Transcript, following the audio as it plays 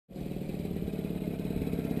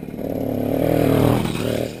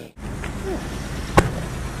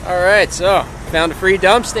Alright, so found a free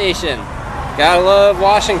dump station. Gotta love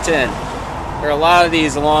Washington. There are a lot of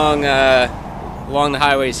these along the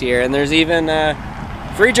highways here, and there's even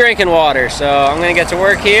free drinking water. So I'm gonna get to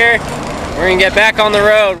work here. We're gonna get back on the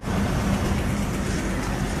road.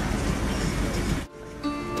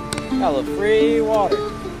 Gotta love free water.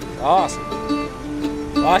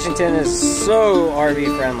 Awesome. Washington is so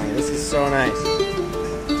RV friendly. This is so nice.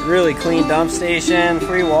 It's a really clean dump station,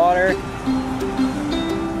 free water.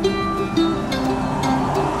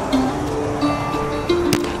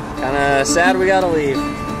 Kinda sad we gotta leave.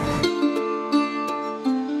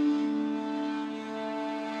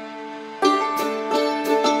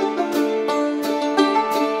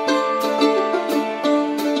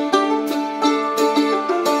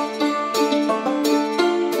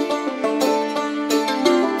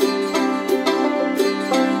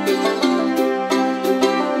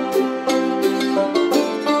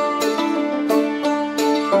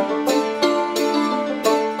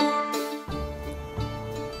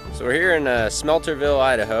 So we're here in Smelterville,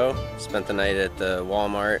 Idaho. Spent the night at the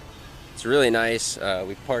Walmart. It's really nice.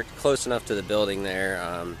 We parked close enough to the building there.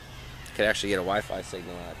 Could actually get a Wi-Fi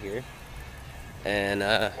signal out here. And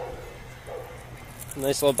a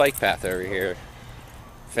nice little bike path over here.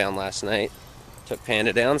 Found last night. Took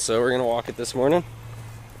Panda down, so we're gonna walk it this morning.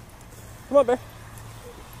 Come on, bear.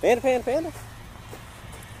 Panda, Panda, Panda.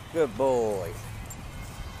 Good boy.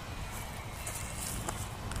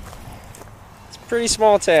 Pretty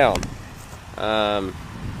small town. I've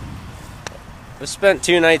spent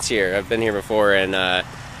 2 nights here. I've been here before, and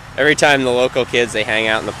every time the local kids, they hang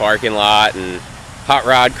out in the parking lot and hot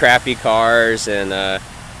rod crappy cars. And I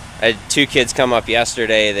had 2 kids come up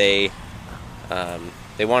yesterday.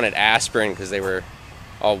 They wanted aspirin because they were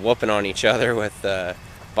all whooping on each other with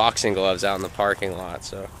boxing gloves out in the parking lot.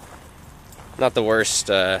 So not the worst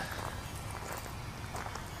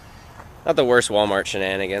Walmart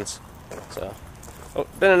shenanigans. So. Oh,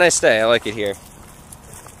 been a nice day. I like it here.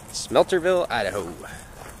 Smelterville, Idaho.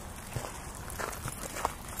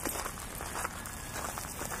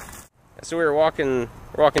 So we were walking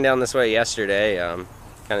down this way yesterday.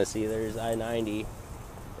 Kind of see there's I-90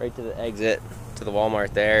 right to the exit to the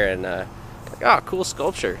Walmart there, and like, oh, cool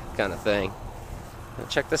sculpture kind of thing. Now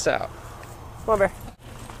check this out. Come on, bear.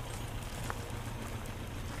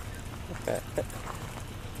 Okay.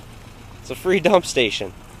 It's a free dump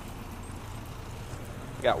station.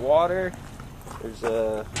 Got water. There's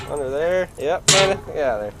under there. Yep,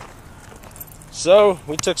 yeah, there. So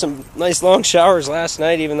we took some nice long showers last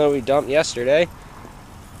night, even though we dumped yesterday.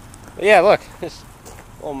 But yeah, look, this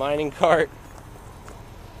little mining cart.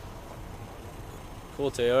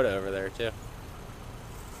 Cool Toyota over there too.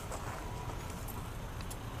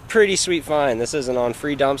 Pretty sweet find. This isn't on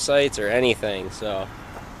free dump sites or anything. So a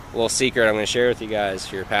little secret I'm going to share with you guys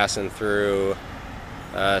if you're passing through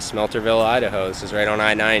Smelterville, Idaho. This is right on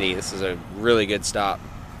I-90. This is a really good stop.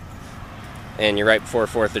 And you're right before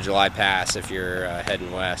 4th of July pass if you're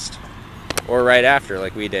heading west. Or right after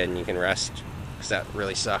like we did, and you can rest because that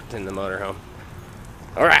really sucked in the motorhome.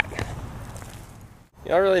 Alright. You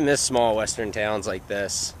know, I really miss small western towns like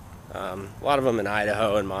this. A lot of them in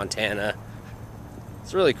Idaho and Montana.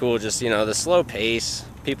 It's really cool, just, you know, the slow pace.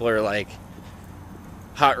 People are like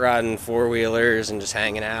hot rodding 4-wheelers and just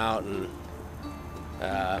hanging out, and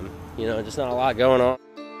you know, just not a lot going on.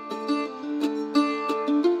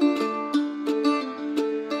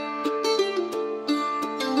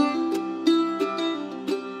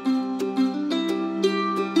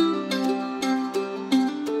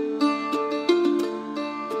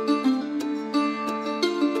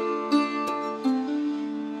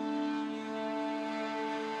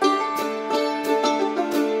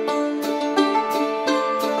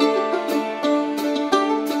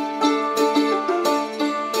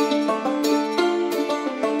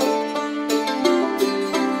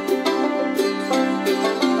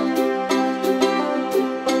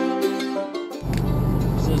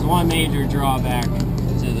 One major drawback to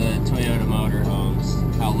the Toyota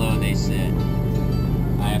motorhomes, how low they sit.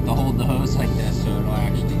 I have to hold the hose like this so it'll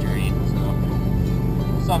actually drain, so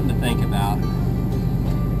something to think about.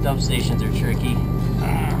 Dump stations are tricky.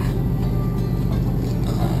 I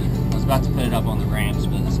was about to put it up on the ramps,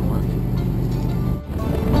 but it doesn't work.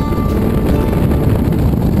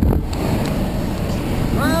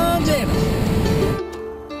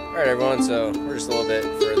 Alright everyone, so we're just a little bit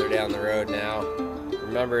further down the road now.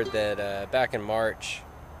 Remembered that back in March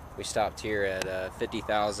we stopped here at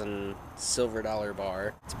 50,000 Silver Dollar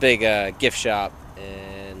Bar. It's a big gift shop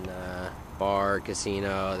and bar,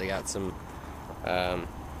 casino. They got some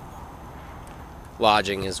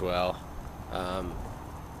lodging as well.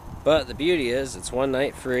 But the beauty is it's one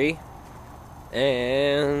night free,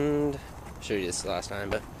 and I showed you this last time,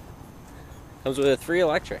 but comes with a free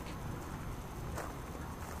electric.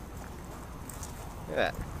 Look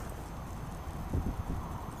at that.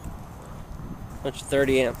 Bunch of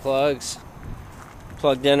 30 amp plugs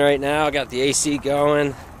plugged in right now. Got the AC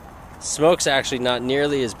going. Smoke's actually not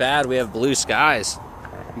nearly as bad. We have blue skies.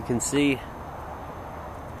 You can see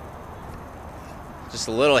just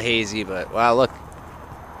a little hazy, but wow, look.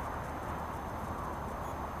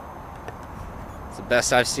 It's the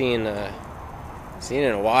best I've seen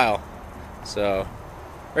in a while. So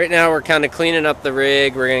right now we're kind of cleaning up the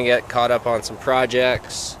rig. We're gonna get caught up on some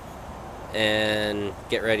projects and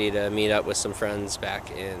get ready to meet up with some friends back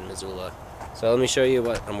in Missoula. So let me show you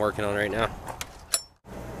what I'm working on right now.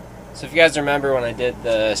 So if you guys remember when I did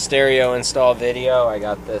the stereo install video, I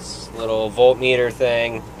got this little voltmeter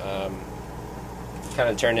thing. Kind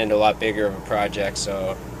of turned into a lot bigger of a project,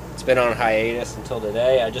 so it's been on hiatus until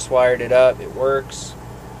today. I just wired it up, it works.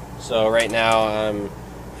 So right now,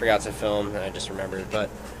 forgot to film, and I just remembered, but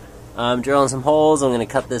I'm drilling some holes. I'm going to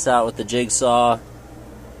cut this out with the jigsaw,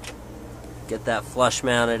 get that flush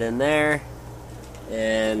mounted in there,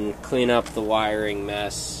 and clean up the wiring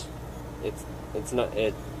mess. It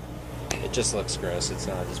just looks gross. It's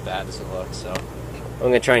not as bad as it looks. So I'm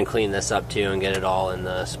going to try and clean this up too and get it all in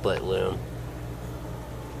the split loom.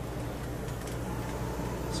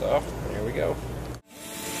 So here we go.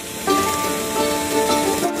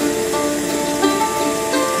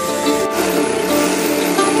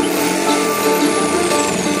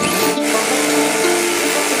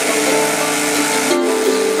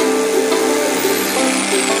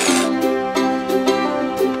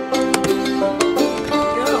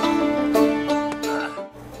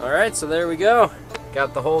 Alright, so there we go.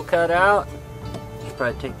 Got the hole cut out. Should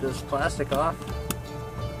probably take this plastic off.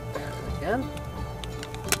 Again.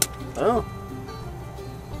 Oh.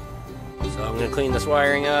 So I'm going to clean this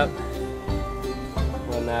wiring up.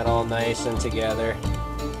 Run that all nice and together.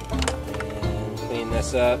 And clean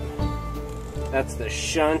this up. That's the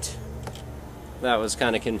shunt. That was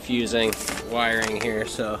kind of confusing wiring here,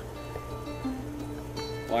 so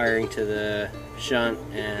wiring to the shunt,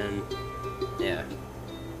 and yeah.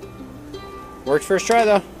 Worked first try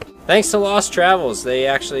though. Thanks to Lost Travels. They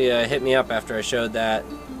actually hit me up after I showed that.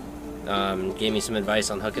 Gave me some advice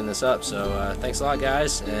on hooking this up. So thanks a lot,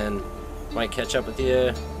 guys, and might catch up with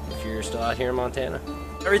you if you're still out here in Montana.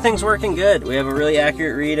 Everything's working good. We have a really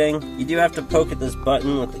accurate reading. You do have to poke at this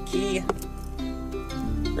button with the key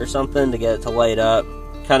or something to get it to light up.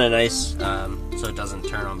 Kind of nice, so it doesn't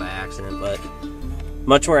turn on by accident, but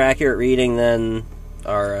much more accurate reading than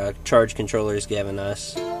our charge controller's given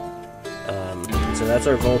us. So that's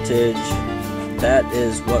our voltage. That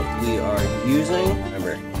is what we are using.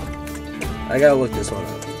 Remember, I gotta look this one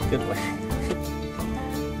up. Good boy.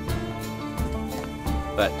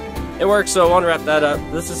 But it works, so I want to wrap that up.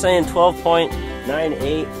 This is saying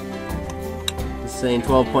 12.98. This is saying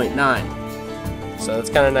 12.9. So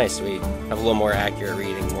that's kind of nice. We have a little more accurate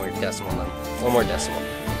reading, more decimal, a little more decimal.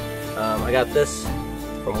 I got this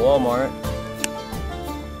from Walmart.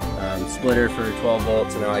 Splitter for 12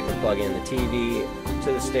 volts, and now I can plug in the TV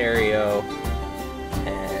to the stereo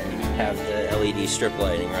and have the LED strip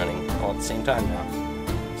lighting running all at the same time now.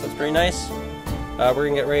 So it's pretty nice. We're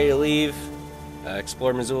gonna get ready to leave,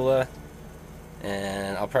 explore Missoula,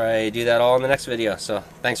 and I'll probably do that all in the next video. So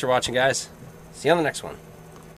thanks for watching, guys. See you on the next one.